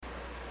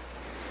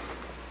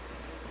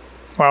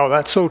Wow,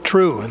 that's so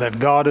true, that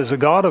God is a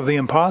God of the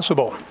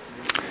impossible.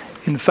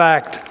 In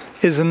fact,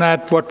 isn't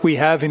that what we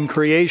have in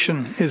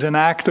creation, is an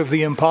act of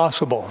the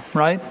impossible,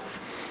 right?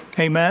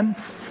 Amen?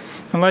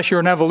 Unless you're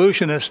an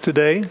evolutionist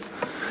today,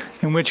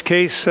 in which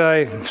case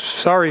I'm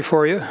sorry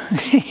for you.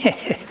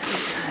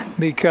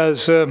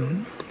 Because,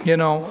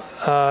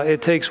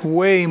 it takes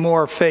way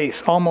more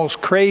faith, almost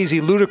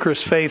crazy,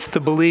 ludicrous faith to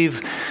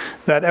believe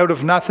that out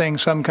of nothing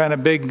some kind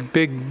of big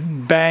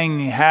bang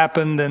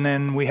happened and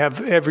then we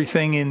have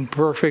everything in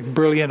perfect,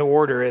 brilliant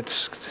order.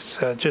 It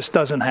just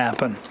doesn't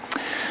happen.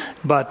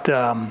 But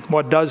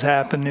what does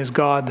happen is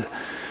God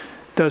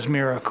does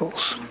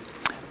miracles.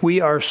 We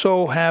are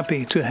so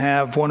happy to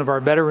have one of our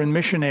veteran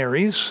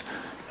missionaries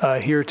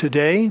here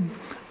today,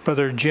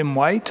 Brother Jim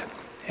White,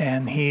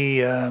 and he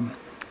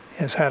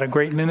has had a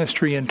great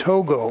ministry in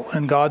Togo,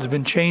 and God's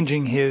been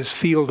changing his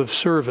field of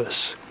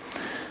service.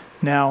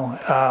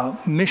 Now,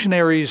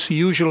 missionaries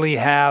usually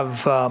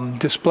have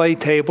display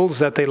tables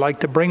that they like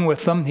to bring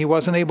with them. He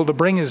wasn't able to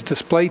bring his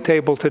display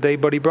table today,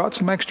 but he brought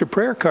some extra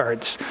prayer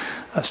cards,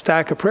 a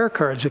stack of prayer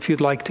cards if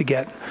you'd like to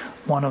get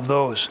one of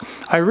those.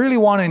 I really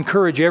want to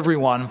encourage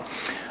everyone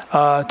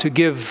to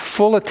give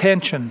full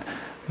attention,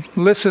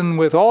 listen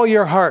with all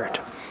your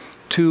heart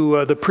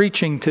to the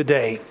preaching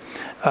today.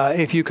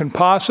 If you can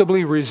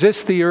possibly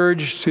resist the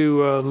urge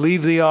to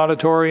leave the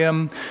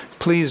auditorium,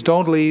 please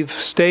don't leave.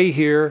 Stay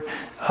here.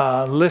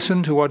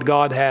 Listen to what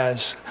God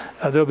has.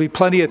 There'll be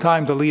plenty of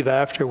time to leave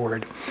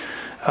afterward.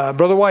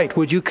 Brother White,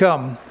 would you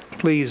come,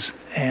 please,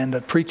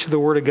 and preach the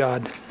Word of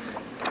God?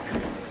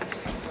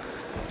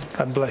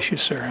 God bless you,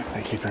 sir.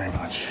 Thank you very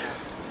much.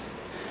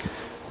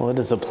 Well, it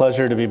is a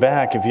pleasure to be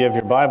back. If you have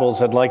your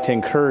Bibles, I'd like to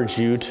encourage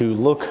you to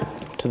look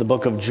to the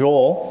book of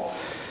Joel.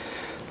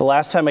 The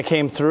last time I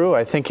came through,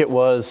 I think it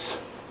was,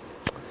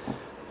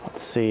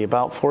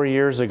 about 4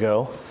 years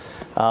ago.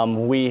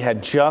 We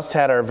had just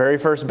had our very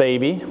first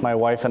baby, my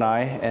wife and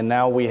I, and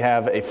now we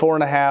have a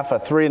 4.5, a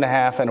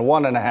 3.5, and a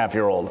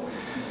 1.5-year-old.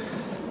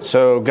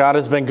 So God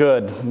has been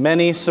good.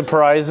 Many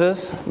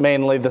surprises,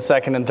 mainly the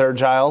second and third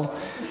child,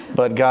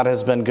 but God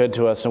has been good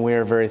to us, and we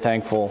are very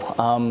thankful.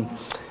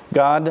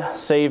 God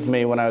saved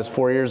me when I was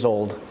 4 years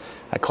old.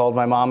 I called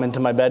my mom into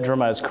my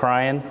bedroom. I was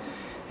crying,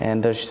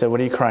 and she said,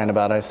 "What are you crying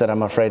about?" I said,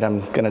 "I'm afraid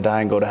I'm going to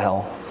die and go to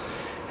hell."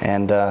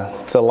 And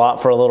it's a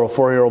lot for a little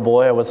 4-year-old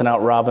boy. I wasn't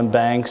out robbing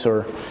banks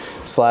or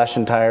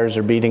slashing tires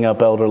or beating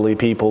up elderly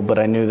people, but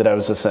I knew that I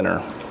was a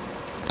sinner.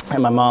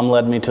 And my mom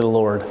led me to the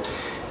Lord.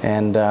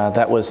 And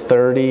that was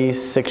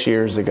 36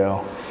 years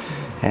ago.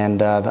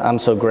 And I'm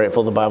so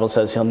grateful. The Bible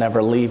says He'll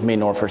never leave me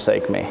nor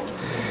forsake me.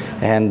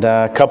 And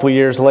a couple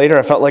years later,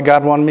 I felt like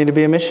God wanted me to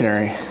be a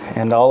missionary.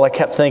 And all I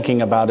kept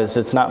thinking about is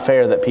it's not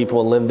fair that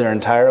people live their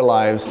entire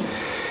lives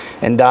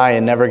and die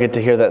and never get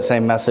to hear that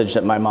same message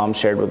that my mom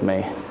shared with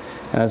me.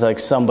 And I was like,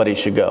 somebody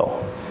should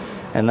go.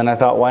 And then I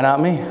thought, why not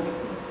me?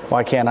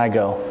 Why can't I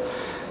go?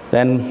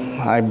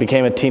 Then I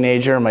became a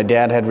teenager. My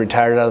dad had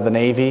retired out of the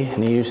Navy,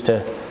 and he used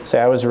to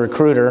say I was a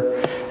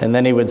recruiter. And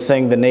then he would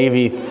sing the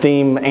Navy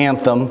theme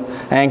anthem,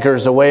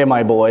 "Anchors Aweigh,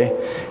 My Boy,"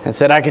 and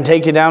said, "I can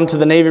take you down to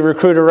the Navy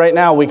recruiter right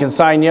now. We can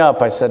sign you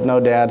up." I said, "No,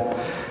 Dad."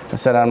 I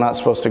said, "I'm not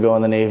supposed to go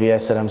in the Navy." I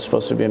said, "I'm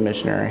supposed to be a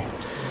missionary."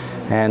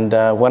 And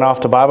went off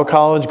to Bible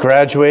college,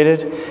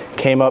 graduated,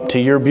 came up to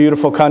your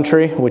beautiful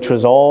country, which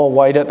was all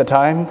white at the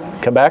time,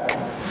 Quebec,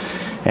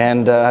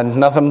 and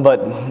nothing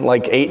but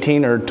like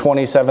 18 or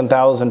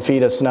 27,000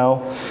 feet of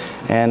snow,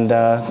 and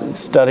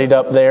studied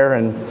up there,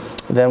 and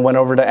then went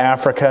over to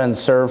Africa and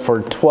served for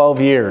 12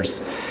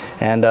 years.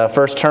 And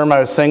first term I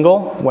was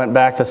single, went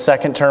back the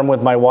second term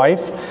with my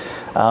wife.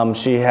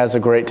 She has a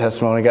great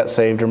testimony, got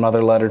saved. Her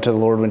mother led her to the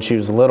Lord when she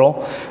was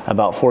little,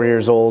 about 4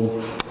 years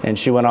old. And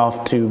she went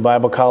off to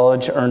Bible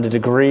college, earned a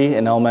degree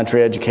in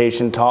elementary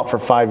education, taught for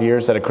 5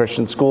 years at a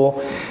Christian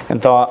school, and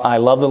thought, I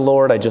love the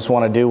Lord, I just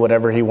want to do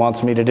whatever He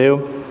wants me to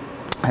do.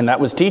 And that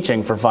was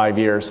teaching for 5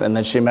 years. And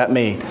then she met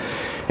me.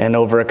 And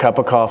over a cup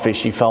of coffee,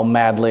 she fell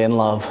madly in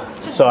love.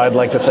 So I'd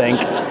like to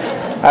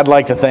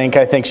think,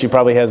 I think she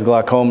probably has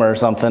glaucoma or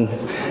something.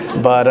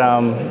 But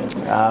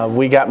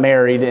we got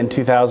married in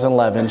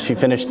 2011. She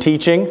finished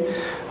teaching.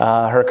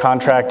 Her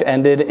contract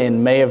ended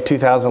in May of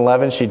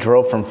 2011. She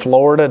drove from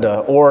Florida to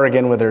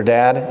Oregon with her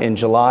dad in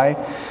July.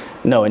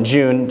 No, in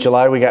June.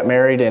 July we got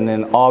married, and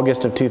in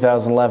August of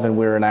 2011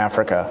 we were in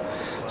Africa.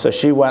 So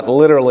she went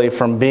literally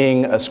from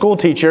being a school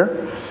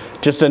teacher,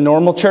 just a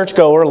normal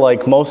churchgoer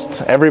like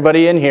most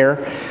everybody in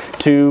here,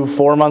 to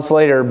 4 months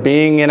later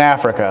being in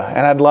Africa.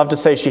 And I'd love to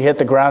say she hit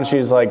the ground. She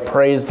was like,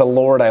 praise the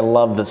Lord, I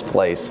love this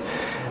place.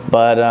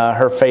 But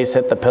her face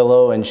hit the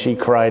pillow and she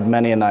cried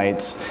many a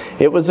nights.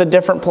 It was a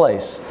different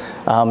place.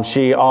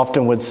 She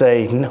often would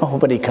say,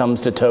 nobody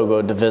comes to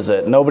Togo to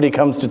visit. Nobody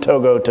comes to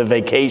Togo to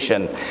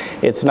vacation.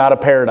 It's not a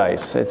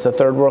paradise. It's a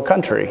third world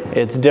country.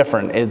 It's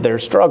different.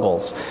 There's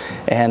struggles.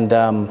 And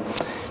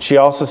she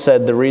also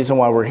said the reason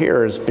why we're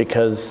here is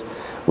because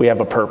we have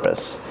a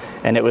purpose.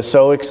 And it was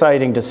so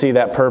exciting to see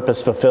that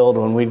purpose fulfilled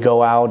when we'd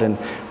go out and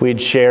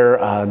we'd share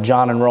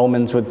John and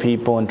Romans with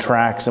people and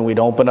tracts, and we'd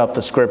open up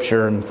the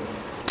scripture and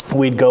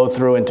we'd go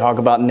through and talk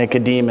about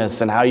Nicodemus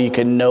and how you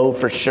can know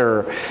for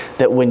sure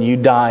that when you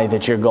die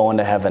that you're going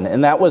to heaven.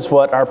 And that was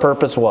what our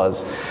purpose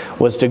was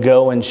to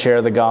go and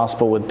share the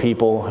gospel with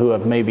people who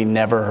have maybe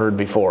never heard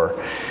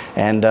before.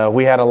 And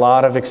we had a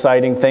lot of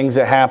exciting things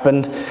that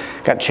happened.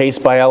 Got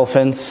chased by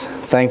elephants,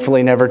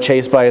 thankfully never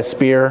chased by a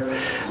spear.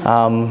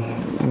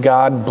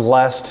 God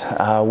blessed.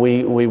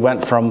 We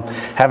went from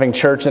having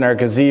church in our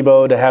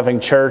gazebo to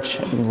having church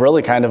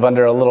really kind of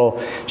under a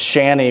little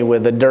shanty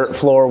with a dirt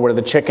floor where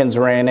the chickens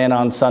ran in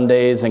on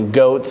Sundays and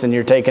goats, and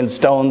you're taking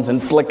stones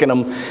and flicking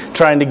them,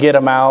 trying to get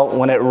them out.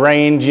 When it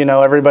rained,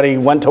 everybody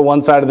went to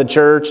one side of the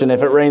church, and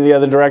if it rained the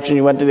other direction,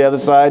 you went to the other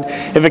side.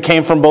 If it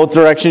came from both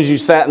directions, you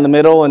sat in the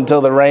middle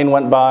until the rain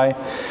went by.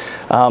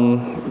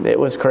 It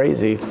was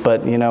crazy,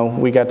 but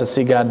we got to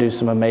see God do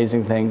some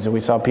amazing things, and we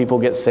saw people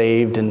get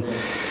saved, and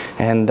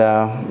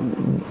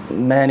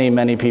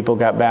many people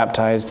got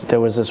baptized. There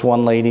was this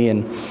one lady,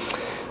 and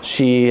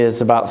she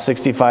is about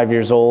 65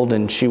 years old,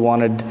 and she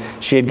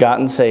had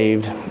gotten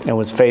saved and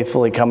was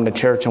faithfully coming to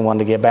church and wanted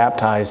to get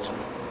baptized.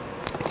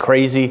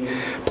 Crazy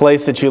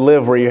place that you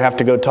live where you have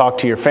to go talk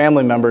to your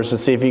family members to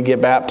see if you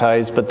get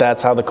baptized, but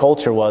that's how the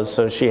culture was.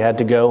 So she had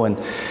to go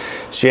and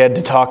she had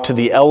to talk to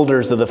the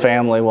elders of the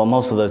family. Well,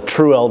 most of the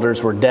true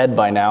elders were dead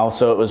by now,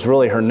 so it was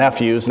really her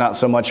nephews, not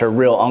so much her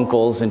real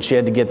uncles, and she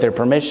had to get their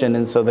permission.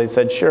 And so they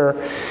said, sure,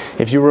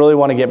 if you really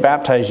want to get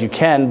baptized, you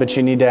can, but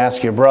you need to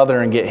ask your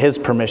brother and get his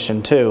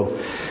permission too.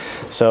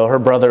 So her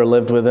brother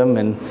lived with him,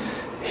 and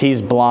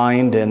he's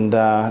blind,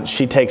 and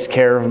she takes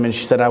care of him, and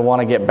she said, I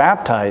want to get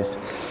baptized.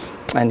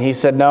 And he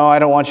said, no, I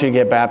don't want you to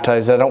get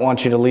baptized. I don't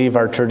want you to leave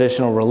our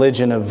traditional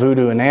religion of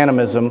voodoo and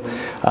animism.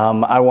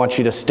 I want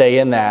you to stay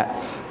in that.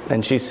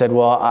 And she said,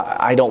 well,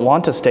 I don't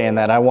want to stay in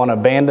that. I want to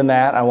abandon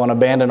that. I want to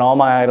abandon all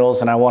my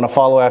idols, and I want to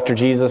follow after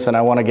Jesus, and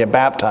I want to get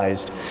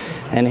baptized.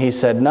 And he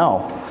said,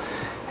 no.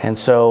 And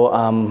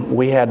so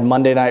we had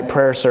Monday night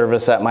prayer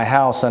service at my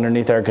house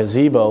underneath our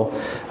gazebo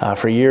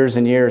for years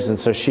and years. And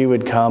so she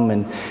would come,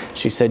 and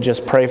she said,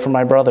 just pray for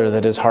my brother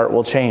that his heart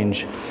will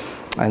change.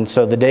 And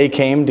so the day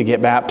came to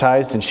get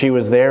baptized, and she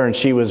was there, and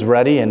she was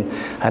ready, and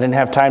I didn't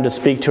have time to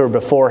speak to her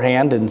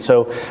beforehand. And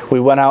so we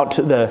went out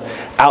to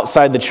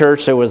outside the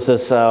church. There was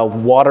this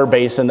water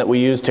basin that we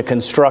used to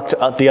construct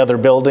the other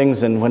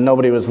buildings, and when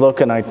nobody was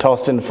looking, I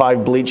tossed in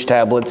 5 bleach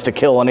tablets to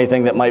kill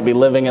anything that might be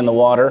living in the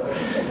water,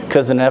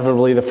 because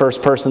inevitably the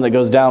first person that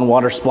goes down,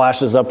 water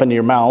splashes up into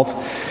your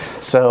mouth.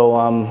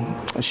 So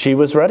she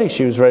was ready.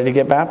 She was ready to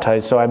get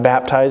baptized. So I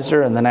baptized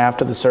her, and then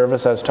after the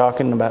service, I was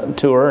talking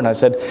to her, and I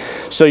said,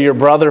 so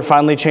your brother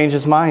finally changed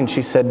his mind?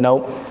 She said,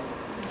 nope,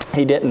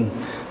 he didn't.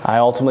 I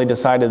ultimately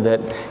decided that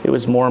it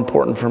was more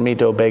important for me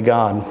to obey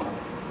God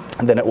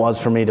than it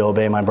was for me to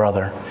obey my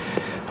brother.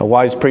 A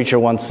wise preacher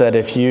once said,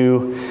 if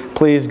you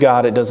please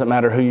God, it doesn't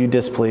matter who you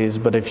displease,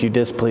 but if you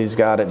displease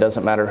God, it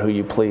doesn't matter who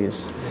you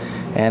please.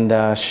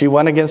 And she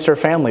went against her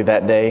family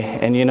that day.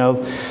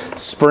 And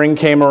spring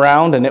came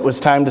around, and it was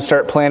time to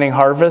start planting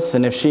harvests.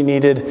 And if she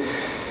needed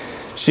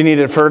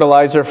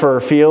fertilizer for her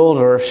field,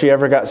 or if she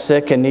ever got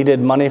sick and needed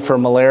money for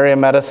malaria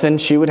medicine,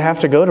 she would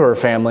have to go to her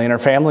family. And her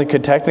family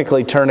could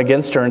technically turn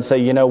against her and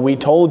say, we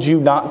told you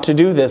not to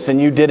do this,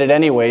 and you did it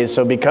anyways.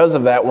 So because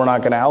of that, we're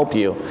not going to help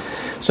you.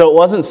 So it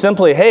wasn't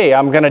simply, hey,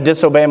 I'm going to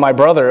disobey my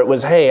brother. It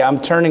was, hey, I'm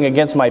turning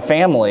against my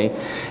family,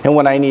 and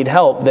when I need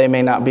help, they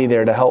may not be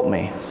there to help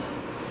me.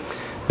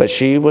 But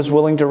she was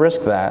willing to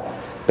risk that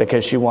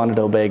because she wanted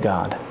to obey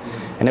God.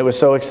 And it was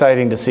so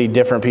exciting to see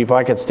different people.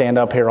 I could stand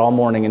up here all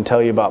morning and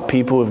tell you about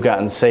people who have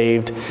gotten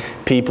saved,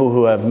 people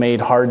who have made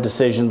hard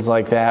decisions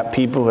like that,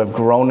 people who have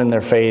grown in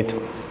their faith.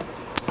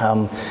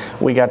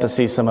 We got to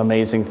see some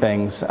amazing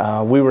things.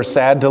 We were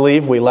sad to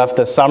leave. We left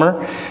this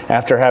summer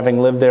after having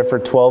lived there for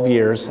 12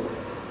 years.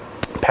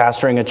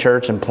 Pastoring a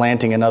church and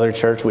planting another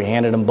church. We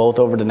handed them both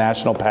over to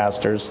national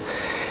pastors.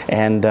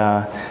 And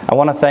I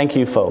want to thank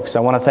you folks. I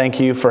want to thank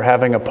you for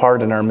having a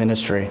part in our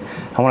ministry.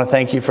 I want to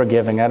thank you for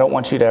giving. I don't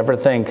want you to ever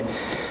think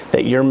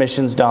that your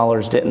missions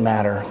dollars didn't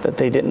matter, that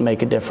they didn't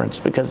make a difference,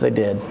 because they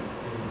did.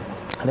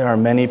 There are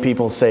many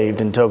people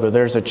saved in Togo.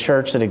 There's a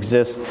church that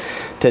exists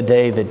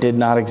today that did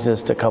not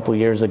exist a couple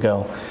years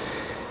ago.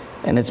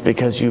 And it's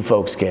because you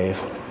folks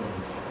gave.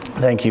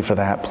 Thank you for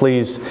that.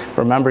 Please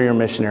remember your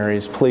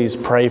missionaries. Please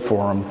pray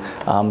for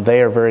them.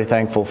 They are very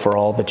thankful for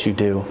all that you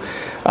do.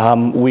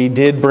 We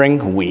did bring,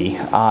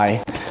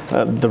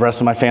 the rest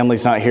of my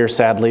family's not here,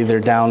 sadly. They're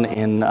down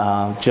in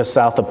just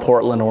south of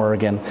Portland,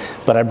 Oregon.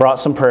 But I brought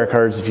some prayer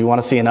cards. If you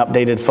want to see an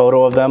updated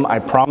photo of them, I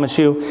promise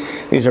you,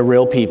 these are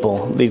real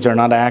people. These are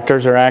not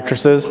actors or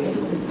actresses.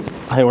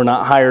 They were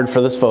not hired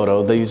for this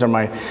photo. These are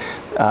my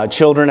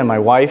children and my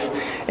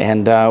wife.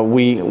 And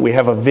we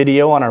have a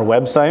video on our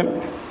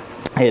website.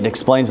 It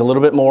explains a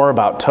little bit more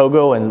about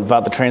Togo and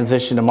about the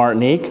transition to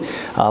Martinique.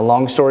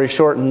 Long story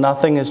short,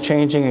 nothing is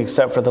changing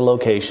except for the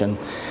location.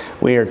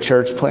 We are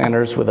church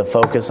planters with a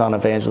focus on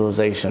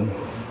evangelization.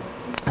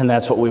 And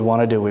that's what we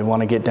want to do. We want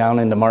to get down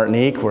into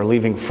Martinique. We're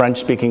leaving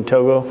French-speaking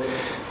Togo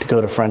to go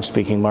to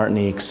French-speaking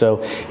Martinique.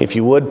 So if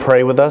you would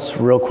pray with us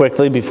real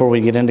quickly before we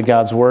get into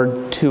God's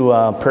Word,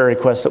 2 prayer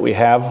requests that we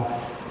have.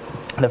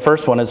 The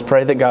first one is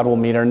pray that God will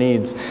meet our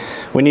needs.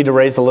 We need to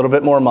raise a little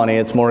bit more money.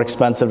 It's more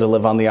expensive to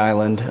live on the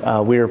island.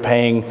 We are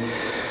paying,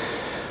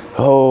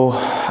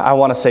 I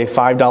want to say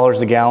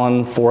 $5 a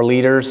gallon, 4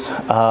 liters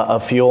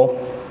of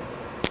fuel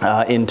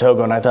in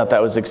Togo, and I thought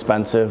that was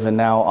expensive. And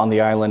now on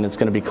the island, it's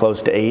going to be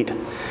close to 8.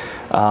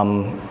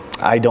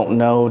 I don't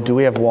know. Do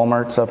we have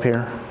Walmarts up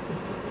here?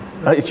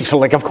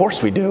 Like, of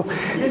course we do.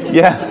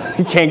 Yeah,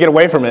 you can't get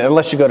away from it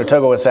unless you go to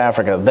Togo, West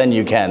Africa. Then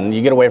you can.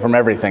 You get away from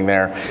everything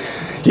there.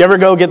 You ever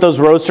go get those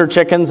roaster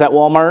chickens at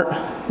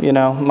Walmart? You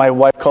know, my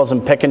wife calls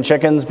them picking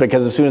chickens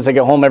because as soon as they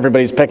get home,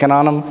 everybody's picking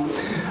on them.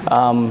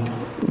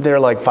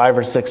 They're like $5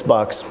 or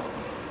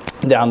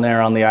 $6. Down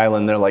there on the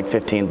island, they're like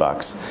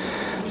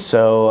 $15.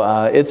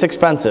 So it's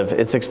expensive.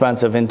 It's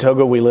expensive. In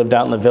Togo, we lived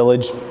out in the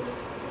village.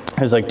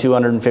 It was like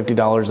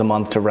 $250 a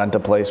month to rent a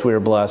place. We were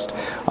blessed.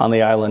 On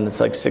the island, it's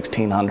like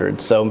 $1,600.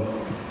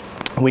 So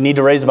we need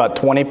to raise about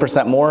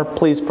 20% more.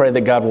 Please pray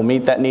that God will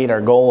meet that need.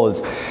 Our goal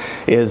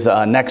is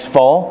next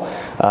fall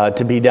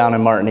to be down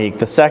in Martinique.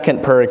 The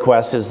second prayer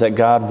request is that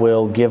God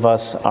will give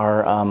us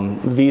our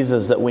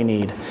visas that we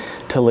need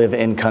to live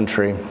in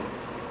country.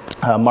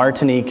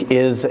 Martinique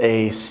is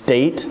a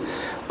state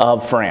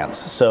of France.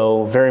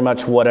 So very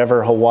much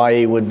whatever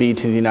Hawaii would be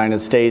to the United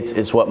States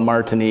is what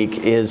Martinique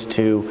is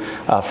to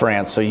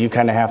France. So you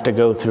kind of have to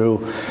go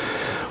through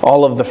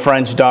all of the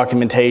French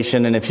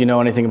documentation, and if you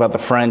know anything about the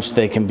French,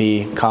 they can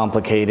be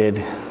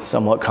complicated,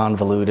 somewhat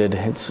convoluted.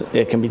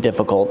 It can be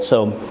difficult.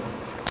 So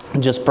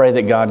just pray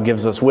that God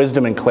gives us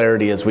wisdom and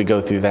clarity as we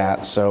go through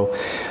that. So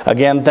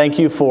again, thank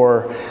you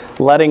for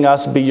letting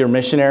us be your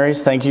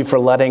missionaries. Thank you for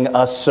letting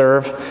us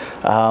serve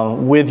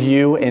with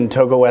you in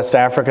Togo, West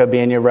Africa,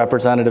 being your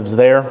representatives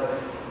there.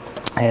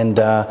 And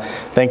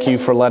thank you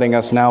for letting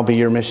us now be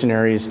your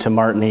missionaries to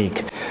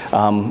Martinique.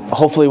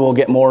 Hopefully we'll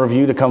get more of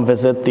you to come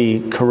visit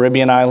the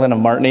Caribbean island of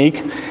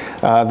Martinique.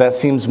 That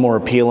seems more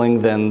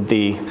appealing than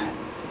the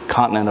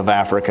continent of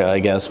Africa, I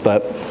guess,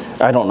 but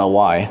I don't know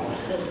why.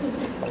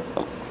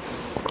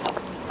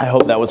 I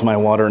hope that was my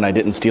water and I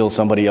didn't steal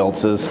somebody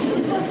else's.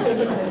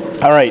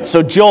 All right,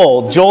 so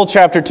Joel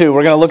chapter 2.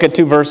 We're going to look at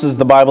 2 verses.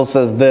 The Bible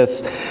says this.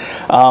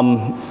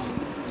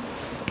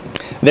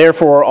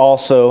 Therefore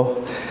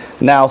also,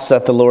 now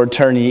saith the Lord,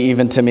 turn ye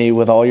even to me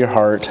with all your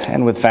heart,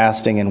 and with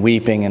fasting and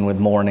weeping and with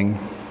mourning,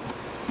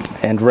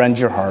 and rend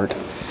your heart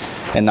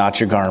and not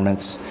your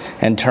garments,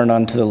 and turn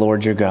unto the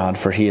Lord your God,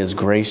 for he is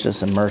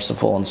gracious and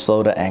merciful and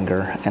slow to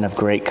anger, and of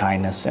great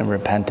kindness, and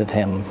repenteth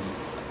him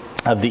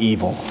of the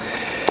evil.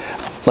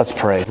 Let's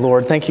pray.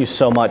 Lord, thank you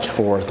so much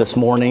for this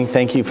morning.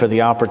 Thank you for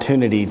the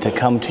opportunity to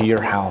come to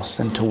your house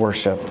and to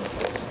worship.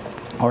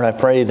 Lord, I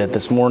pray that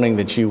this morning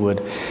that you would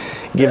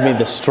give me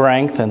the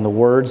strength and the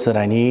words that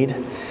I need.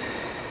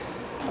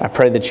 I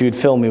pray that you would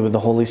fill me with the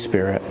Holy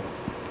Spirit.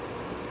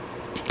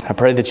 I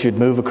pray that you'd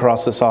move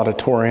across this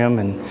auditorium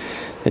and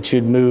that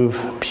you'd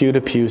move pew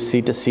to pew,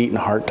 seat to seat, and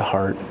heart to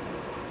heart.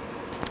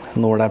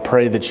 And Lord, I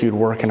pray that you'd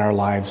work in our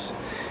lives,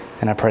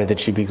 and I pray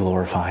that you'd be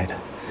glorified.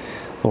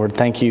 Lord,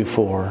 thank you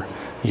for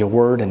your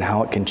word and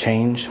how it can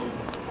change.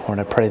 Lord,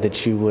 I pray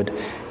that you would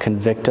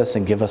convict us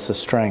and give us the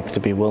strength to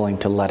be willing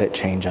to let it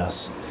change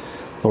us.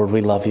 Lord,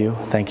 we love you.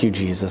 Thank you,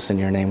 Jesus. In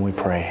your name we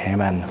pray.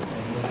 Amen.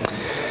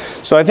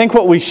 So I think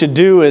what we should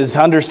do is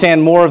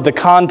understand more of the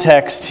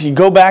context. You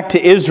go back to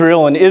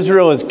Israel, and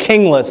Israel is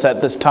kingless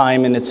at this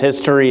time in its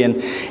history, and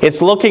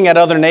it's looking at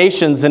other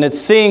nations, and it's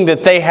seeing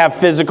that they have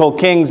physical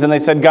kings, and they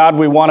said, God,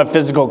 we want a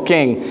physical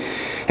king.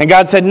 And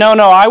God said, no,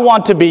 I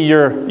want to be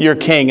your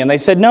king. And they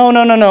said,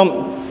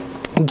 no.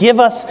 Give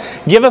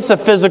us a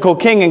physical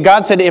king. And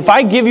God said, if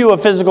I give you a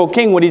physical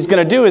king, what he's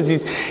going to do is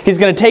he's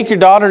going to take your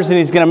daughters and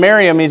he's going to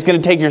marry them. He's going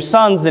to take your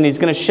sons and he's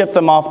going to ship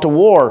them off to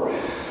war.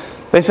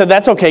 They said,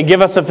 that's okay. Give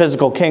us a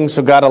physical king.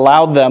 So God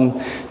allowed them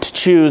to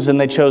choose,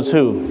 and they chose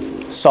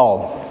who?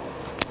 Saul.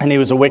 And he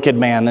was a wicked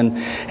man.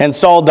 And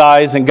Saul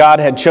dies, and God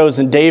had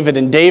chosen David,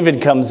 and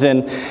David comes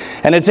in.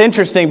 And it's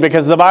interesting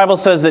because the Bible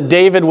says that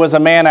David was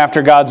a man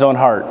after God's own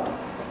heart.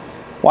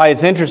 Why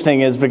it's interesting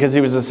is because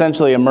he was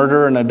essentially a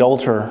murderer and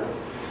adulterer.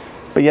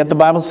 But yet the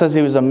Bible says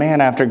he was a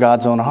man after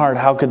God's own heart.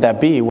 How could that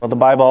be? Well, the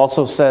Bible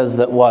also says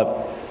that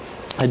what?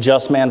 A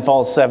just man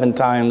falls 7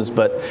 times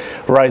but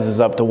rises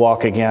up to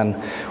walk again.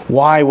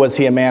 Why was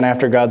he a man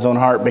after God's own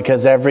heart?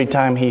 Because every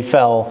time he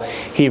fell,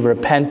 he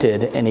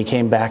repented and he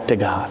came back to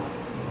God.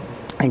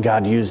 And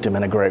God used him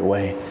in a great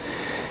way.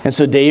 And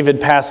so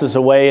David passes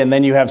away, and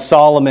then you have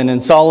Solomon,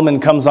 and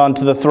Solomon comes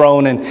onto the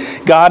throne,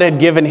 and God had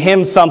given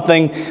him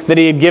something that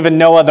he had given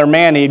no other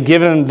man. He had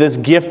given him this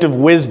gift of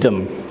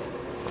wisdom.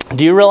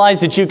 Do you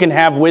realize that you can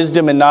have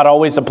wisdom and not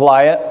always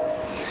apply it?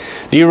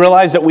 Do you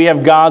realize that we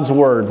have God's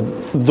word,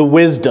 the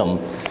wisdom,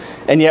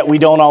 and yet we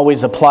don't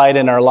always apply it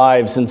in our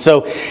lives? And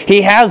so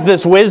he has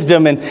this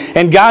wisdom,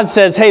 and God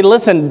says, hey,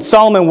 listen,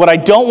 Solomon, what I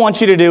don't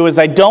want you to do is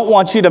I don't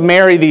want you to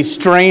marry these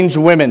strange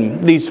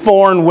women, these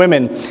foreign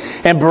women,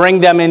 and bring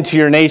them into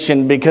your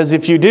nation. Because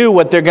if you do,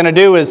 what they're going to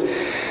do is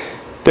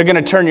They're going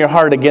to turn your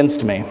heart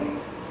against me.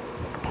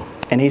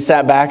 And he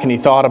sat back and he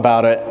thought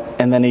about it,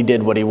 and then he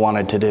did what he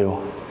wanted to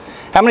do.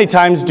 How many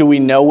times do we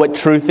know what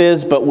truth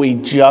is, but we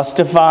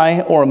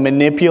justify or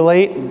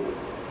manipulate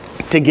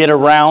to get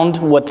around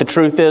what the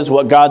truth is,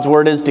 what God's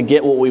word is, to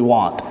get what we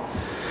want?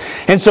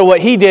 And so what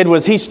he did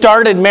was he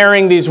started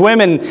marrying these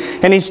women,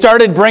 and he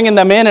started bringing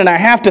them in, and I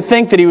have to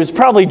think that he was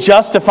probably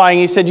justifying.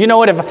 He said, you know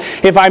what,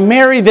 if I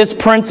marry this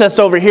princess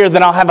over here,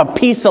 then I'll have a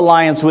peace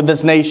alliance with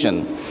this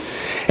nation.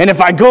 And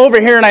if I go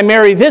over here and I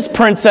marry this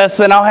princess,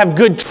 then I'll have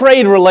good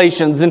trade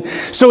relations. And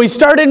so he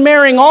started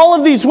marrying all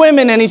of these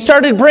women, and he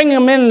started bringing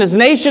them in, and his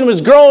nation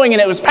was growing,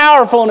 and it was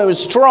powerful, and it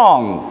was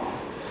strong.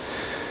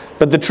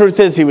 But the truth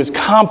is, he was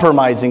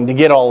compromising to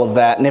get all of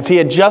that. And if he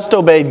had just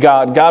obeyed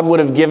God, God would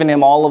have given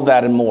him all of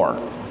that and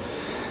more.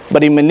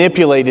 But he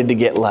manipulated to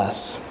get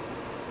less.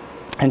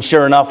 And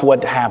sure enough,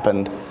 what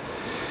happened?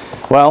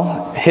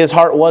 Well, his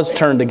heart was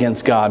turned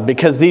against God,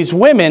 because these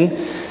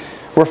women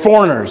were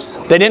foreigners.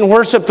 They didn't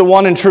worship the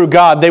one and true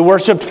God. They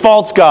worshiped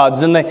false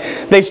gods, and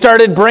they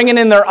started bringing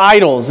in their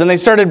idols, and they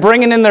started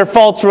bringing in their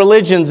false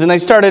religions, and they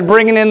started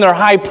bringing in their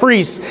high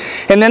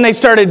priests, and then they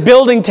started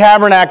building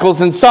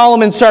tabernacles, and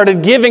Solomon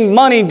started giving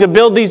money to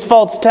build these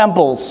false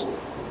temples.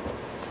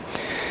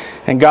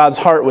 And God's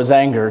heart was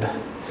angered.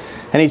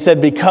 And he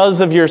said,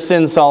 because of your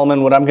sin,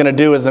 Solomon, what I'm going to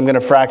do is I'm going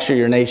to fracture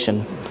your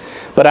nation.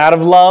 But out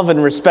of love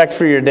and respect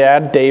for your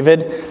dad,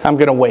 David, I'm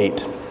going to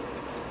wait.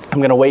 I'm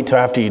going to wait till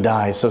after you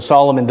die. So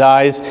Solomon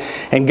dies,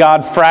 and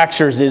God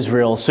fractures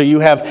Israel. So you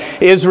have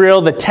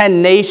Israel, the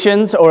 10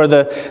 nations, or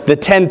the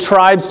 10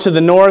 tribes to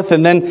the north,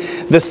 and then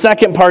the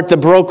second part that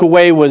broke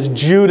away was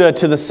Judah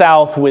to the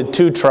south with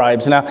 2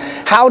 tribes. Now,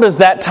 how does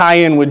that tie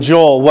in with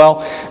Joel?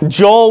 Well,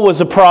 Joel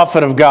was a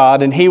prophet of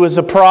God, and he was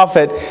a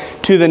prophet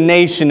to the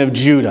nation of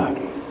Judah.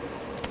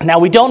 Now,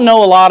 we don't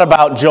know a lot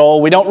about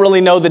Joel. We don't really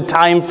know the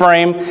time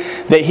frame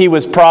that he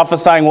was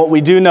prophesying. What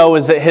we do know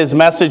is that his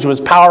message was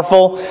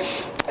powerful,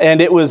 and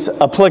it was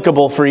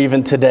applicable for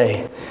even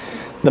today.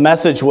 The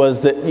message was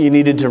that you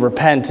needed to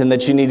repent and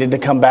that you needed to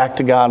come back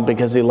to God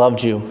because he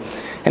loved you.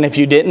 And if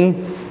you didn't,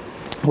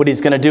 what he's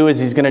going to do is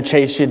he's going to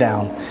chase you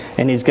down,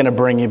 and he's going to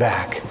bring you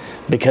back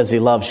because he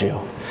loves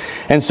you.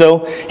 And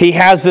so he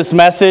has this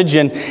message,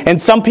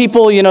 and some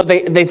people,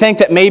 they think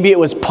that maybe it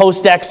was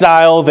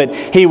post-exile that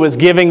he was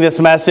giving this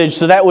message.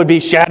 So that would be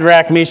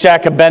Shadrach,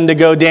 Meshach,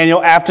 Abednego,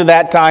 Daniel after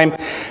that time.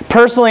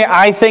 Personally,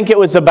 I think it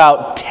was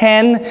about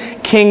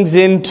 10 kings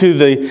into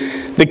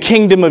the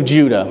kingdom of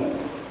Judah.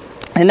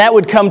 And that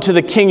would come to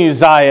the King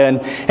Uzziah,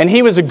 and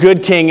he was a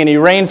good king, and he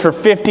reigned for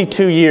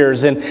 52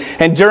 years.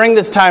 And during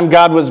this time,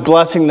 God was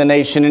blessing the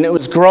nation, and it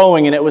was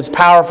growing, and it was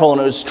powerful, and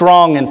it was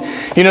strong. And,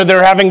 they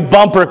were having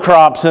bumper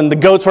crops, and the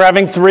goats were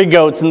having 3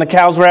 goats, and the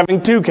cows were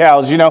having 2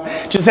 cows.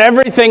 Just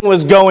everything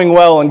was going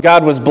well, and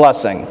God was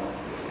blessing.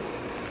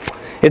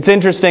 It's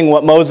interesting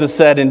what Moses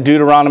said in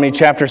Deuteronomy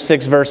chapter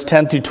 6, verse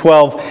 10 through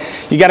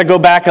 12. You got to go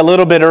back a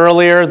little bit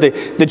earlier.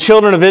 The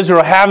children of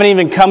Israel haven't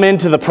even come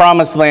into the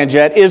promised land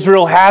yet.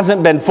 Israel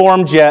hasn't been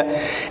formed yet.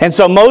 And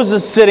so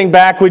Moses is sitting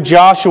back with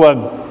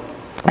Joshua,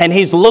 and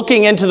he's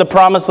looking into the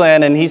promised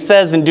land, and he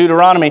says in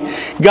Deuteronomy,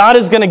 God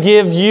is going to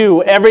give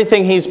you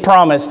everything he's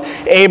promised,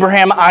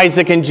 Abraham,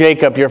 Isaac, and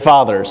Jacob, your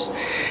fathers.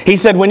 He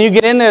said, when you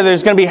get in there,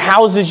 there's going to be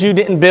houses you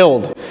didn't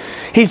build.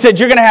 He said,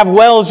 you're going to have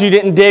wells you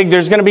didn't dig.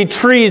 There's going to be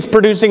trees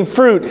producing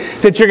fruit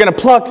that you're going to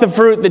pluck the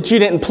fruit that you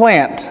didn't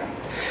plant.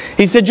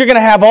 He said, you're going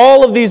to have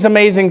all of these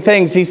amazing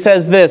things. He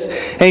says this,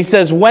 and he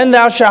says, when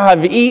thou shalt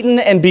have eaten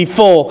and be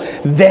full,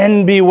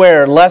 then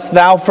beware, lest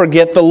thou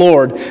forget the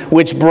Lord,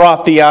 which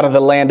brought thee out of the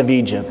land of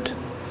Egypt.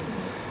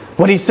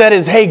 What he said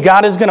is, hey,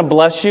 God is going to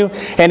bless you.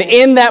 And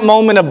in that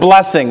moment of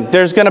blessing,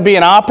 there's going to be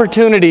an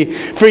opportunity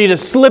for you to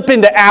slip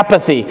into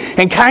apathy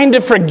and kind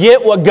of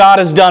forget what God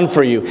has done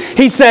for you.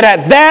 He said,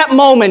 at that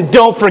moment,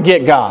 don't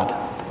forget God.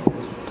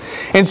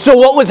 And so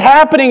what was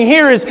happening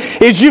here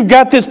is you've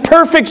got this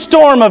perfect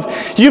storm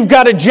of, you've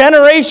got a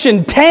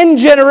generation, 10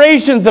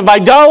 generations of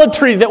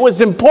idolatry that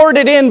was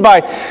imported in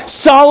by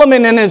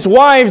Solomon and his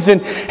wives,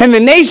 and the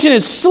nation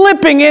is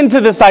slipping into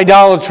this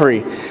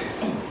idolatry.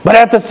 But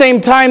at the same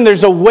time,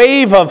 there's a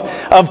wave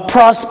of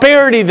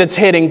prosperity that's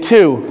hitting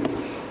too.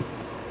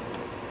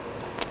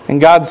 And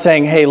God's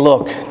saying, hey,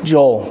 look,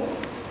 Joel,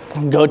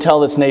 go tell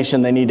this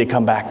nation they need to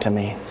come back to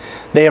me.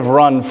 They have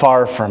run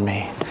far from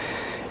me.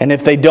 And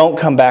if they don't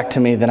come back to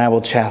me, then I will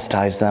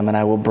chastise them and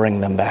I will bring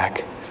them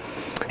back.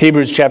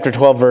 Hebrews chapter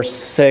 12, verse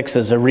 6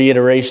 is a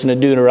reiteration of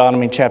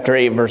Deuteronomy chapter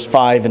 8, verse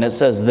 5. And it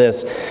says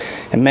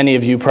this, and many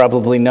of you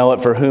probably know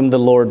it, for whom the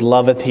Lord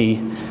loveth,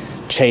 he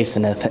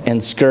chasteneth,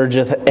 and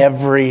scourgeth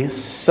every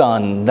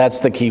son. That's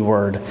the key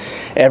word.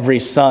 Every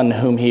son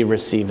whom he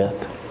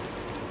receiveth.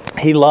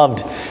 He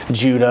loved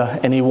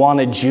Judah, and he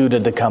wanted Judah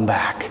to come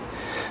back.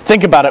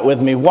 Think about it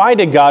with me. Why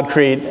did God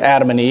create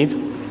Adam and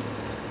Eve?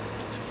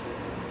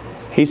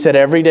 He said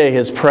every day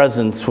his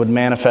presence would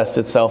manifest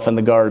itself in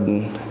the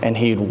garden, and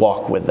he'd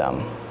walk with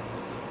them.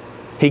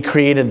 He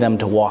created them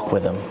to walk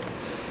with him.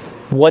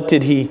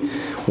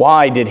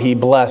 Why did he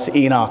bless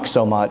Enoch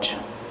so much?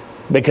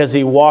 because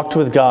he walked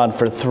with God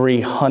for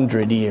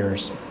 300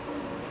 years.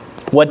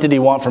 What did he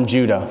want from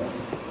Judah?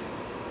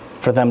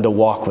 For them to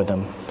walk with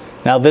him.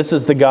 Now this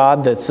is the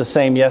God that's the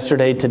same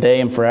yesterday,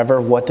 today, and forever.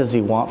 What does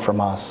he want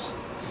from us?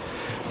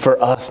 For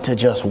us to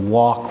just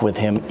walk with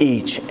him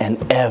each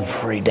and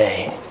every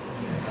day.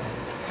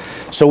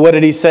 So what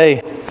did he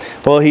say?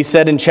 Well, he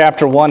said in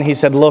chapter 1, he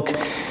said, look,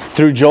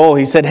 through Joel,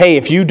 he said, hey,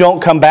 if you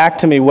don't come back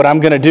to me, what I'm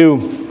going to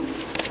do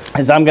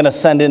is I'm going to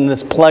send in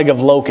this plague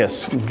of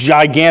locusts,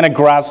 gigantic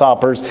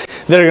grasshoppers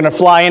that are going to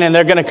fly in and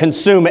they're going to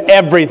consume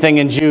everything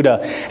in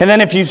Judah. And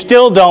then if you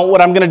still don't,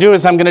 what I'm going to do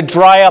is I'm going to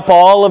dry up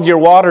all of your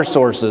water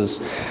sources.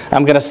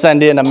 I'm going to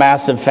send in a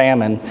massive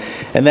famine.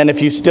 And then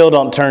if you still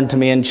don't turn to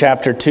me, in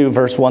chapter 2,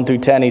 verse 1 through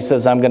 10, he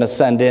says, I'm going to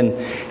send in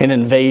an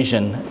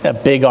invasion, a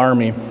big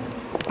army,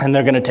 and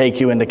they're going to take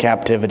you into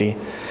captivity.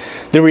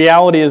 The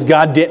reality is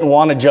God didn't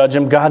want to judge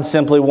them. God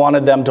simply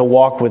wanted them to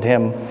walk with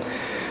him.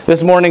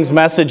 This morning's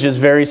message is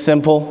very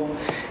simple.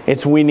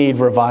 It's we need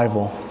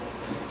revival.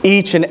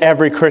 Each and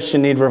every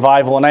Christian need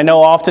revival. And I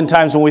know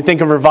oftentimes when we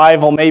think of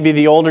revival, maybe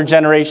the older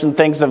generation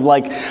thinks of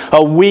like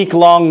a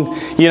week-long,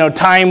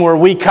 time where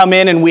we come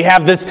in and we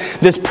have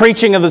this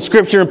preaching of the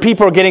scripture and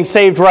people are getting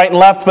saved right and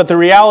left. But the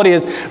reality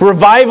is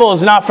revival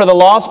is not for the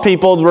lost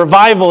people. The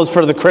revival is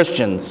for the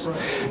Christians.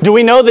 Do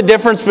we know the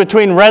difference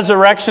between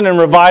resurrection and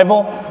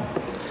revival?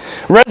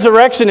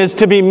 Resurrection is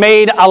to be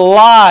made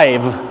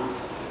alive.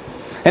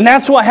 And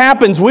that's what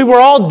happens. We were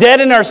all dead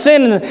in our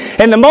sin.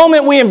 And the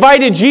moment we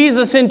invited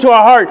Jesus into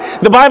our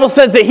heart, the Bible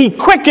says that he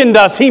quickened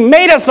us. He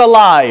made us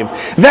alive.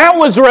 That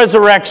was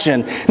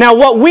resurrection. Now,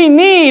 what we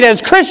need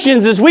as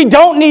Christians is we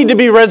don't need to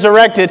be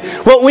resurrected.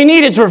 What we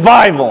need is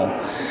revival.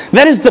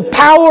 That is the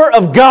power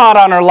of God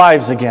on our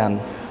lives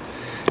again.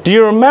 Do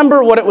you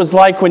remember what it was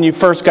like when you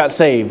first got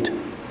saved?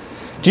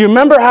 Do you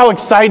remember how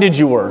excited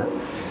you were?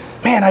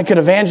 Man, I could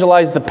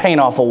evangelize the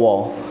paint off a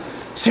wall.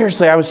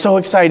 Seriously, I was so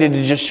excited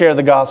to just share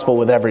the gospel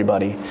with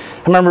everybody.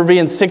 I remember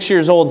being 6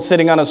 years old,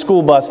 sitting on a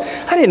school bus.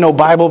 I didn't know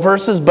Bible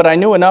verses, but I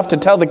knew enough to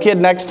tell the kid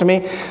next to me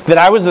that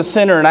I was a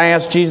sinner and I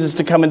asked Jesus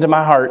to come into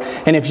my heart.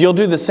 And if you'll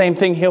do the same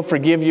thing, he'll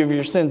forgive you of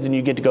your sins and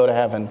you get to go to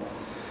heaven.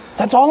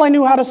 That's all I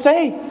knew how to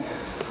say.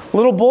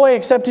 Little boy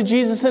accepted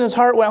Jesus in his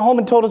heart, went home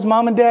and told his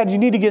mom and dad, you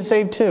need to get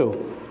saved too.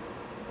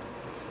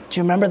 Do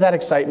you remember that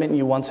excitement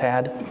you once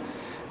had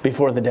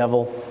before the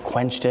devil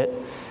quenched it,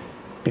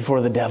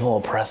 before the devil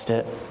oppressed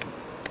it?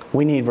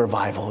 We need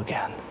revival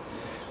again.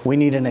 We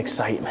need an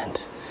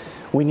excitement.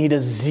 We need a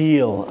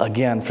zeal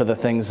again for the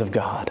things of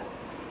God.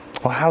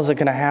 Well, how's it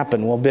going to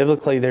happen? Well,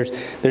 biblically,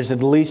 there's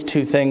at least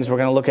two things. We're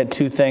going to look at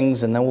two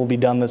things, and then we'll be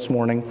done this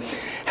morning.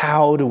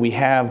 How do we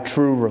have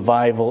true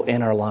revival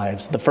in our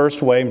lives? The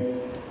first way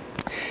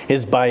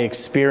is by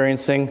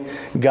experiencing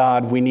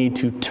God. We need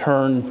to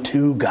turn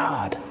to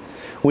God.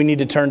 We need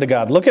to turn to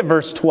God. Look at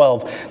verse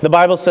 12. The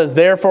Bible says,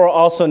 therefore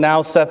also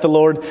now saith the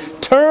Lord,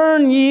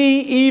 turn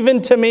ye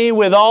even to me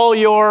with all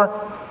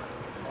your...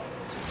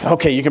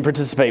 Okay, you can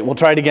participate. We'll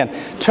try it again.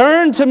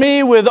 Turn to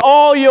me with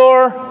all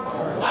your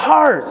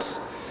heart.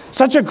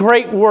 Such a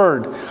great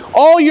word.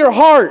 All your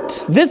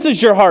heart. This is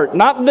your heart,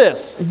 not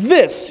this.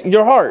 This,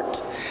 your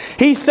heart.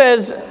 He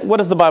says, what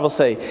does the Bible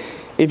say?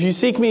 If you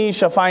seek me, you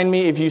shall find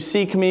me. If you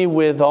seek me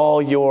with all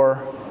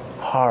your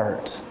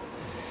heart.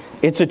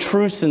 It's a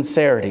true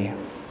sincerity.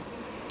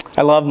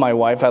 I love my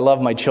wife. I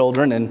love my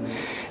children.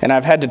 And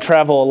I've had to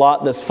travel a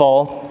lot this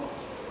fall.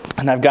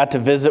 And I've got to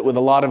visit with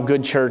a lot of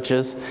good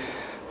churches.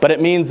 But it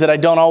means that I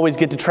don't always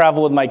get to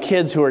travel with my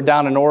kids who are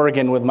down in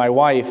Oregon with my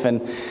wife.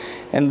 And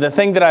the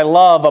thing that I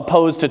love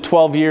opposed to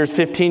 12 years,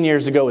 15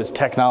 years ago is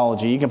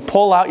technology. You can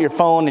pull out your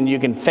phone and you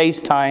can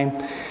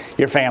FaceTime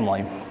your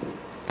family.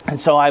 And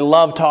so I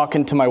love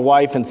talking to my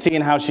wife and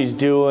seeing how she's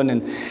doing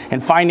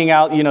and finding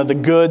out, the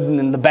good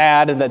and the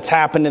bad that's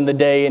happened in the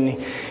day. And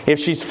if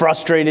she's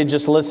frustrated,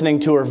 just listening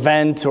to her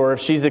vent, or if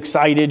she's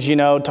excited,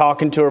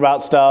 talking to her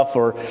about stuff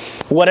or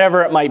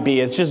whatever it might be.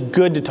 It's just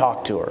good to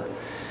talk to her.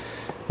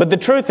 But the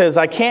truth is,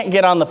 I can't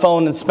get on the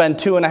phone and spend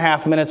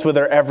 2.5 minutes with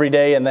her every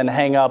day and then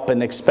hang up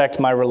and expect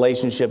my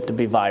relationship to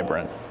be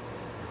vibrant.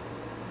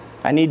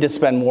 I need to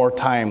spend more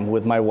time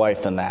with my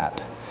wife than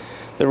that.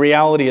 The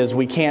reality is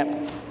we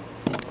can't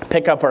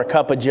pick up our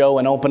cup of joe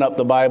and open up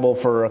the Bible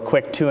for a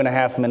quick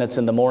 2.5 minutes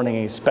in the morning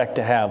and expect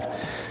to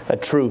have a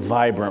true,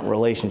 vibrant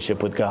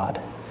relationship with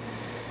God.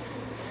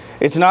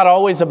 It's not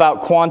always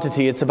about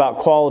quantity, it's about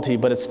quality,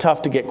 but it's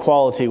tough to get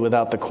quality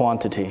without the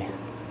quantity.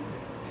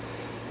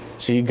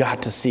 So you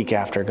got to seek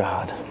after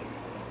God.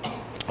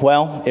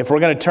 Well, if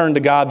we're going to turn to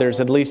God, there's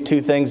at least two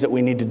things that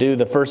we need to do.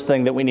 The first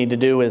thing that we need to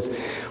do is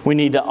we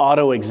need to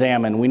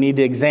auto-examine. We need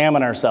to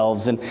examine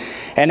ourselves. And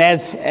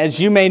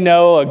as you may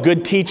know, a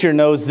good teacher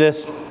knows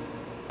this.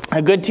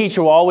 A good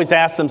teacher will always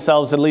ask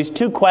themselves at least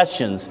two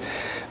questions.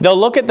 They'll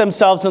look at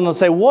themselves and they'll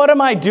say, what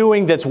am I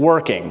doing that's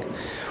working?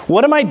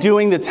 What am I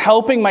doing that's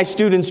helping my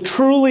students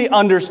truly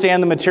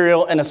understand the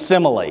material and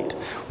assimilate?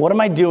 What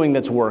am I doing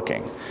that's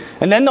working?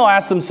 And then they'll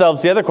ask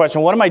themselves the other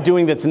question, what am I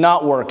doing that's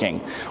not working?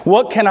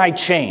 What can I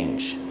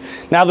change?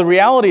 Now, the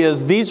reality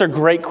is these are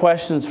great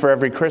questions for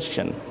every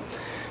Christian.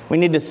 We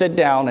need to sit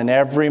down and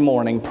every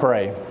morning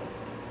pray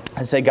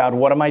and say, God,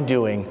 what am I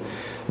doing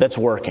that's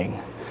working?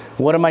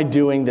 What am I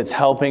doing that's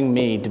helping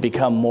me to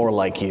become more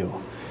like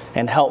you?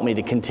 And help me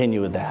to continue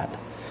with that.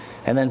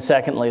 And then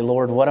secondly,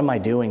 Lord, what am I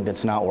doing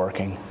that's not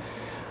working?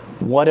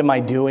 What am I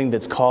doing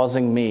that's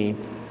causing me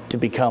to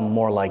become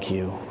more like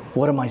you?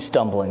 What am I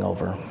stumbling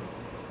over?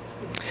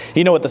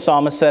 You know what the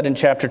psalmist said in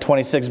chapter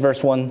 26,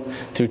 verse 1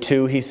 through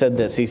 2? He said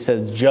this. He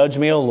says, judge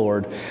me, O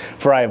Lord,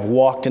 for I have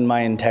walked in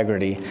my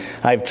integrity.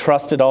 I have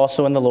trusted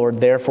also in the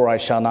Lord, therefore I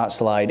shall not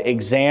slide.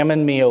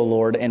 Examine me, O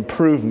Lord, and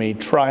prove me.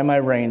 Try my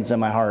reins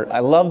and my heart. I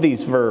love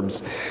these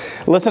verbs.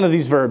 Listen to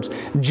these verbs.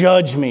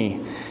 Judge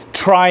me,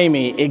 try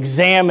me,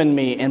 examine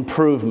me, and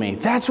prove me.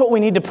 That's what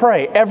we need to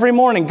pray every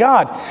morning.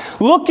 God,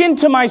 look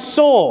into my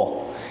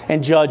soul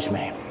and judge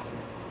me.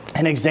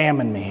 And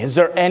examine me. Is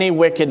there any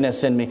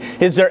wickedness in me?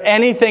 Is there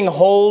anything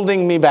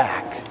holding me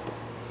back?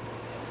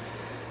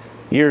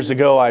 Years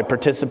ago, I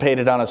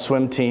participated on a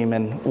swim team,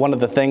 and one of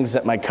the things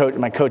that my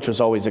coach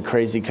was always a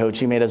crazy coach.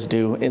 He made us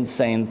do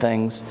insane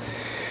things.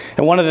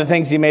 And one of the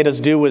things he made us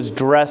do was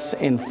dress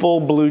in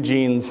full blue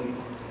jeans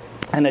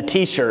and a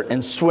t-shirt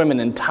and swim an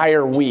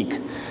entire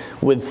week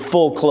with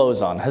full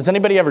clothes on. Has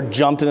anybody ever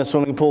jumped in a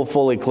swimming pool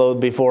fully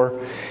clothed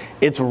before?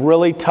 It's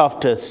really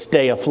tough to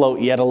stay afloat,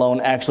 yet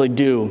alone actually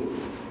do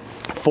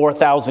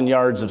 4,000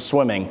 yards of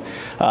swimming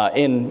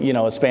in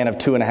a span of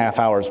 2.5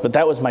 hours. But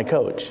that was my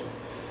coach.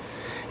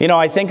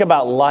 I think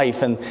about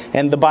life,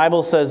 and the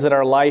Bible says that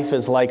our life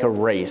is like a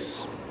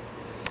race.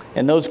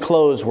 And those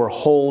clothes were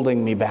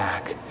holding me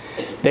back.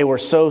 They were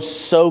so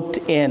soaked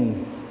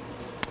in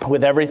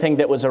with everything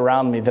that was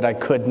around me that I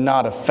could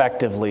not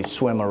effectively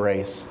swim a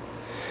race.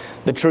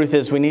 The truth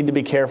is, we need to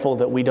be careful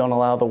that we don't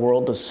allow the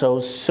world to so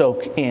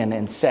soak in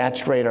and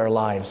saturate our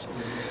lives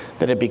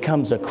that it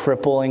becomes a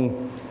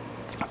crippling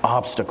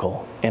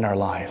obstacle in our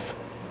life.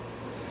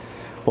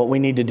 What we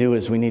need to do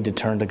is we need to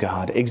turn to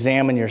God.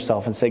 Examine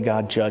yourself and say,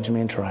 God, judge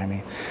me and try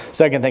me.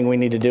 Second thing we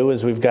need to do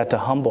is we've got to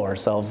humble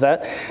ourselves.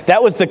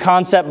 That was the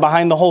concept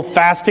behind the whole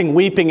fasting,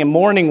 weeping, and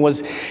mourning.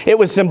 It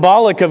was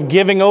symbolic of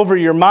giving over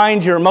your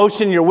mind, your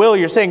emotion, your will.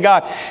 You're saying,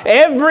 God,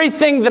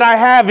 everything that I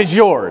have is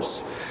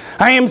yours.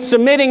 I am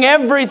submitting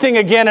everything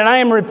again, and I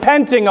am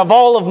repenting of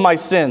all of my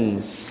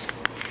sins.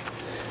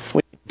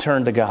 We need to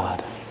turn to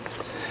God.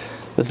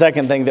 The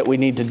second thing that we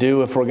need to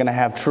do if we're going to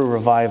have true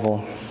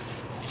revival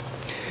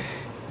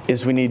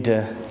is we need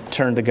to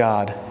turn to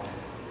God.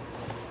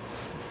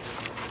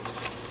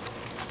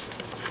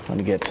 Let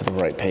me get to the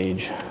right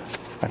page.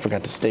 I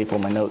forgot to staple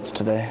my notes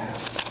today.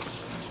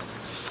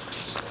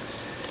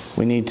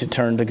 We need to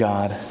turn to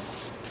God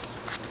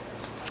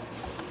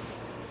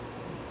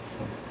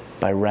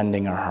by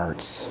rending our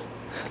hearts.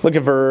 Look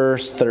at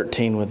verse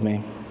 13 with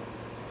me.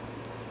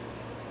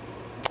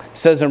 It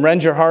says, and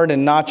rend your heart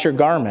and not your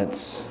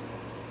garments,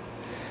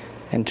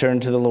 and turn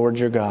to the Lord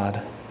your God,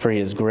 for he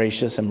is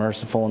gracious and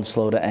merciful and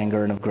slow to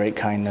anger and of great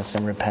kindness,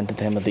 and repenteth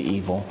him of the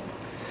evil.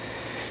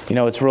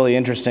 It's really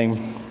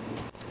interesting.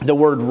 The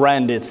word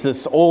rend, it's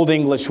this old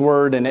English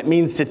word, and it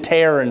means to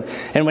tear.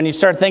 And when you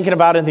start thinking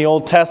about it in the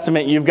Old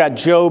Testament, you've got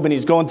Job, and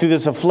he's going through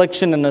this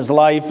affliction in his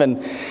life,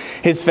 and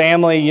his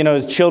family,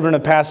 his children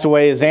have passed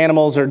away, his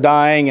animals are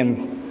dying,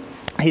 and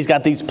he's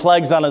got these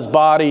plagues on his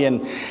body,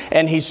 and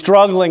he's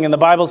struggling. And the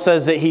Bible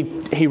says that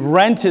he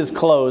rent his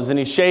clothes and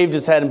he shaved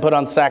his head and put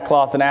on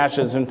sackcloth and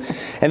ashes. And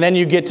then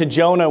you get to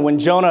Jonah. When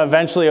Jonah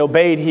eventually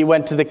obeyed, he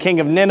went to the king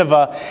of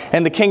Nineveh.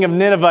 And the king of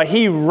Nineveh,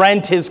 he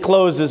rent his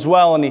clothes as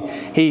well. And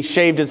he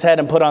shaved his head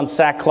and put on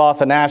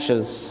sackcloth and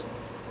ashes.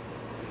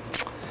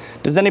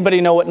 Does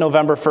anybody know what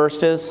November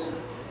 1st is?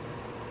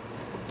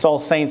 It's All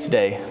Saints'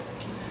 Day.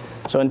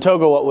 So in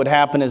Togo, what would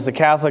happen is the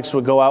Catholics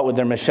would go out with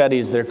their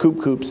machetes, their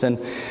coops, and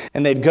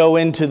they'd go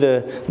into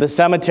the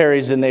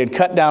cemeteries and they'd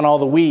cut down all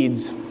the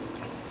weeds.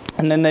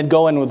 And then they'd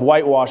go in with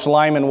whitewash,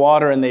 lime and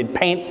water, and they'd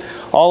paint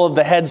all of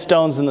the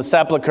headstones and the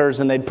sepulchers,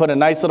 and they'd put a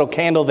nice little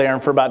candle there.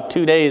 And for about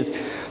 2 days,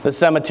 the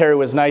cemetery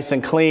was nice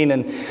and clean.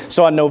 And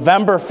so on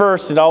November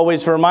 1st, it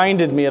always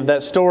reminded me of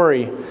that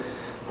story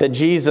that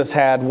Jesus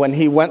had when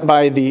he went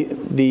by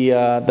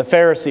the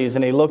Pharisees,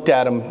 and he looked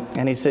at them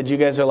and he said, you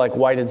guys are like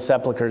whited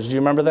sepulchers. Do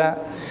you remember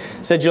that?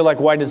 He said, you're like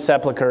whited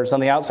sepulchers. On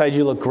the outside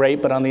you look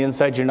great, but on the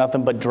inside you're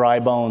nothing but dry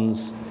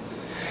bones.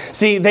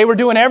 See, they were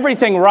doing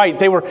everything right.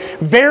 They were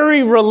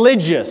very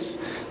religious.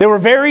 They were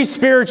very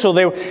spiritual.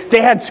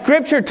 They had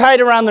scripture tied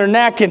around their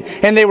neck, and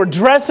they were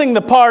dressing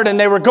the part, and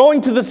they were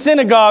going to the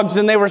synagogues,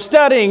 and they were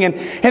studying,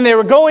 and they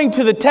were going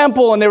to the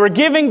temple, and they were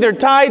giving their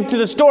tithe to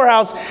the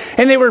storehouse,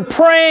 and they were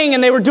praying,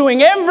 and they were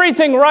doing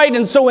everything right.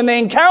 And so when they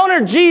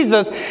encountered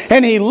Jesus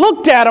and he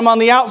looked at them on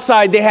the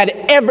outside, they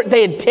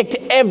had ticked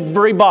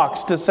every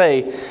box to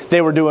say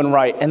they were doing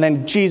right. And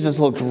then Jesus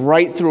looked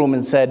right through them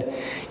and said,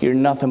 you're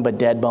nothing but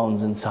dead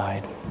bones inside.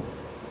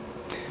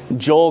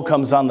 Joel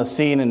comes on the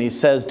scene and he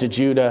says to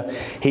Judah,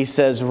 he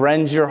says,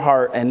 rend your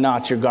heart and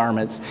not your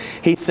garments.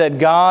 He said,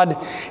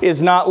 God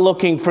is not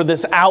looking for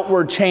this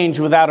outward change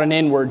without an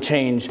inward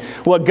change.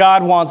 What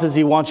God wants is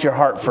he wants your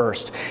heart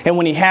first. And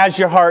when he has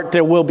your heart,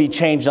 there will be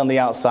change on the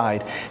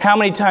outside. How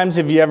many times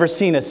have you ever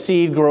seen a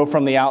seed grow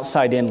from the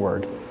outside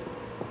inward?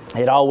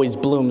 It always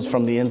blooms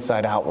from the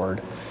inside outward.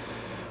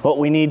 What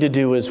we need to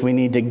do is we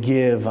need to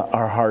give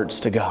our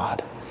hearts to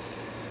God.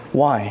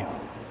 Why?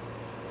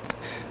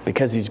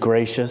 Because he's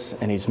gracious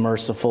and he's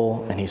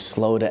merciful and he's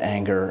slow to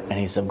anger and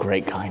he's of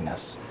great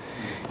kindness.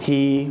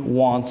 He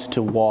wants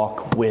to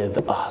walk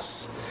with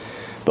us.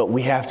 But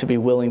we have to be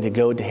willing to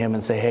go to him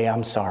and say, hey,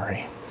 I'm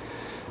sorry.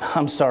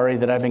 I'm sorry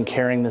that I've been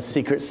carrying this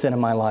secret sin in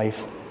my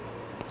life.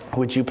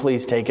 Would you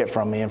please take it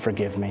from me and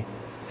forgive me?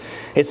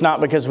 It's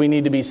not because we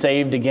need to be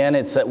saved again.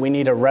 It's that we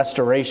need a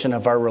restoration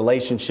of our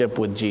relationship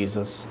with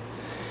Jesus.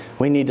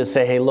 We need to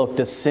say, hey, look,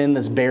 this sin,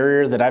 this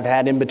barrier that I've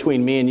had in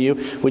between me and you,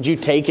 would you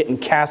take it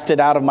and cast it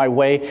out of my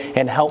way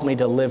and help me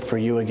to live for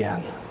you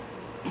again?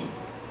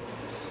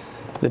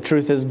 The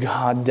truth is,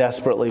 God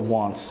desperately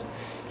wants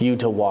you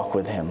to walk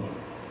with him.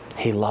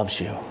 He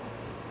loves you.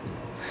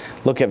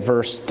 Look at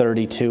verse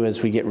 32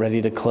 as we get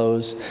ready to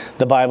close.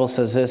 The Bible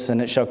says this,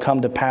 and it shall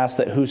come to pass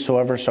that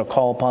whosoever shall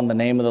call upon the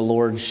name of the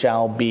Lord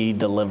shall be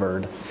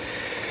delivered.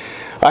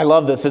 I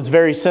love this. It's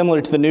very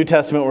similar to the New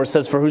Testament where it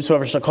says, for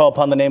whosoever shall call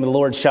upon the name of the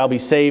Lord shall be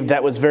saved.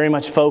 That was very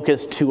much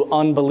focused to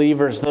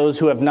unbelievers, those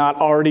who have not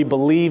already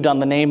believed on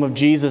the name of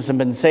Jesus and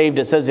been saved.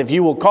 It says, if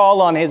you will call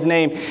on his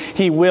name,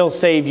 he will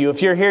save you.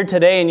 If you're here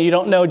today and you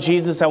don't know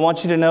Jesus, I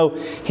want you to know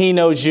he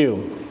knows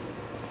you.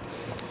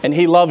 And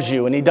he loves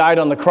you, and he died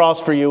on the cross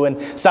for you. And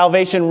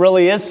salvation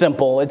really is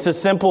simple. It's as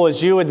simple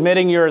as you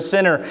admitting you're a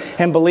sinner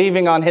and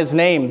believing on his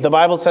name. The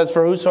Bible says,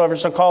 for whosoever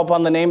shall call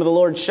upon the name of the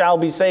Lord shall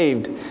be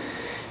saved.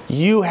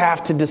 You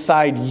have to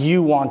decide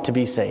you want to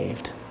be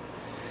saved.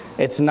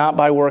 It's not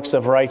by works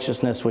of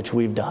righteousness which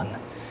we've done.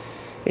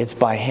 It's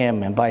by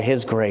him and by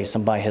his grace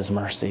and by his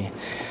mercy.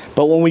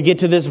 But when we get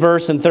to this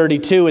verse in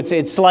 32,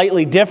 it's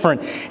slightly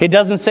different. It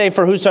doesn't say,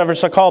 for whosoever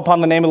shall call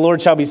upon the name of the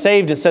Lord shall be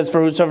saved. It says, for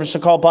whosoever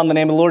shall call upon the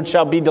name of the Lord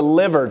shall be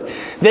delivered.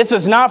 This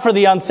is not for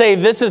the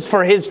unsaved. This is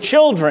for his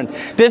children.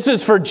 This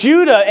is for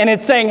Judah. And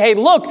it's saying, hey,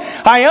 look,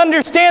 I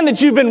understand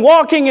that you've been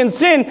walking in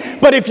sin,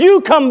 but if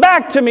you come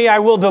back to me, I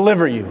will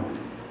deliver you.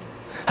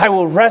 I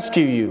will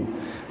rescue you.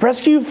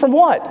 Rescue you from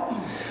what?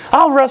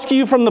 I'll rescue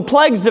you from the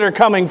plagues that are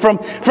coming, from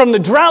the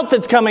drought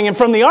that's coming, and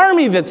from the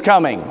army that's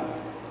coming.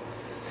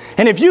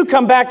 And if you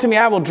come back to me,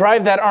 I will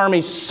drive that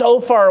army so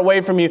far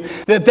away from you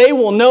that they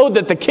will know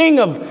that the king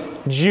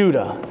of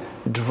Judah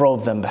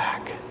drove them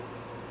back.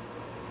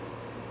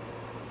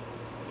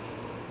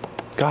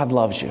 God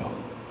loves you,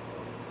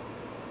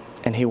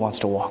 and he wants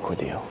to walk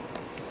with you.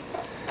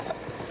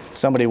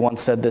 Somebody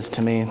once said this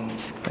to me.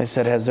 They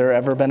said, has there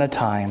ever been a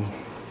time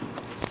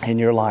in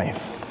your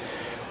life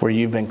where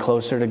you've been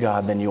closer to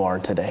God than you are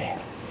today?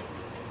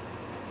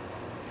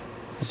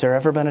 Has there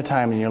ever been a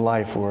time in your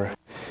life where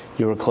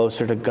you were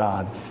closer to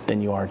God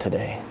than you are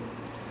today?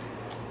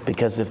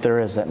 Because if there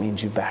is, that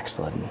means you've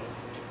backslidden.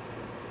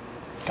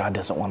 God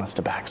doesn't want us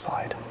to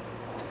backslide.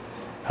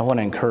 I want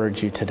to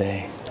encourage you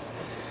today,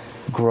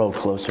 grow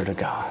closer to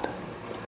God.